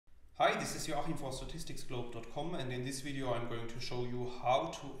Hi, this is Joachim for statisticsglobe.com, and in this video I'm going to show you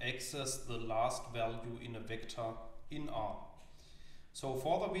how to access the last value in a vector in R. So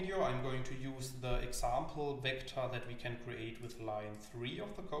for the video I'm going to use the example vector that we can create with line 3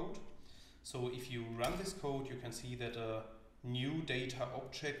 of the code. So if you run this code, you can see that a new data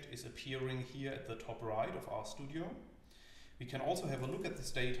object is appearing here at the top right of RStudio. We can also have a look at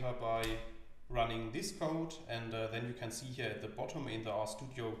this data by running this code, and then you can see here at the bottom in the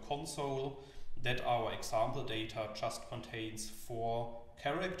RStudio console that our example data just contains 4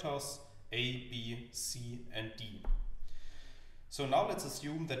 characters: A, B, C and D. So now let's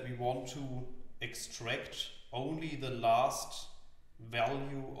assume that we want to extract only the last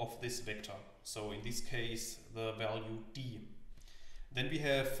value of this vector. So in this case the value D. Then we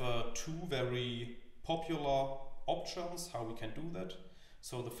have two very popular options how we can do that.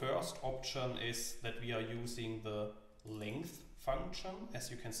 So the first option is that we are using the length function,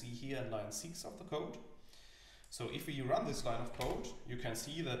 as you can see here in line 6 of the code. So if we run this line of code, you can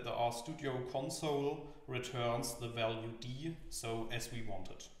see that the RStudio console returns the value D, so as we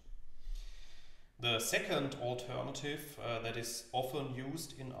wanted. The second alternative that is often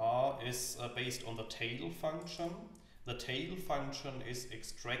used in R is based on the tail function. The tail function is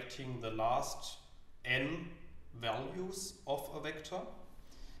extracting the last n values of a vector.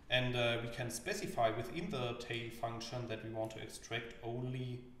 And we can specify within the tail function that we want to extract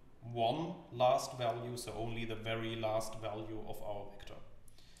only one last value, so only the very last value of our vector.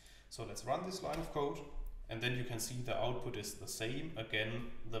 So let's run this line of code, and then you can see the output is the same. Again,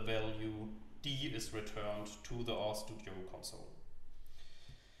 the value D is returned to the RStudio console.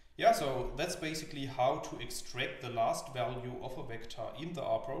 Yeah, so that's basically how to extract the last value of a vector in the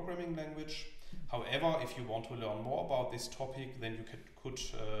R programming language. However, if you want to learn more about this topic, then you could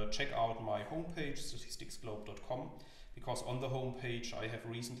check out my homepage, statisticsglobe.com, because on the homepage I have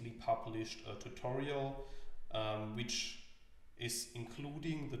recently published a tutorial which is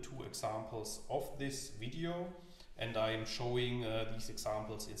including the 2 examples of this video, and I am showing these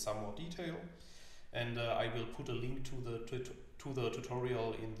examples in some more detail. And I will put a link to the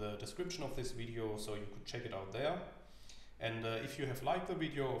tutorial in the description of this video, so you could check it out there. And if you have liked the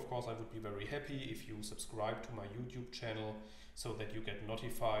video, of course I would be very happy if you subscribe to my YouTube channel so that you get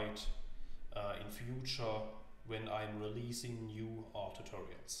notified in future when I'm releasing new R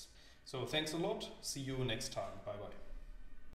tutorials. So thanks a lot, see you next time, bye bye.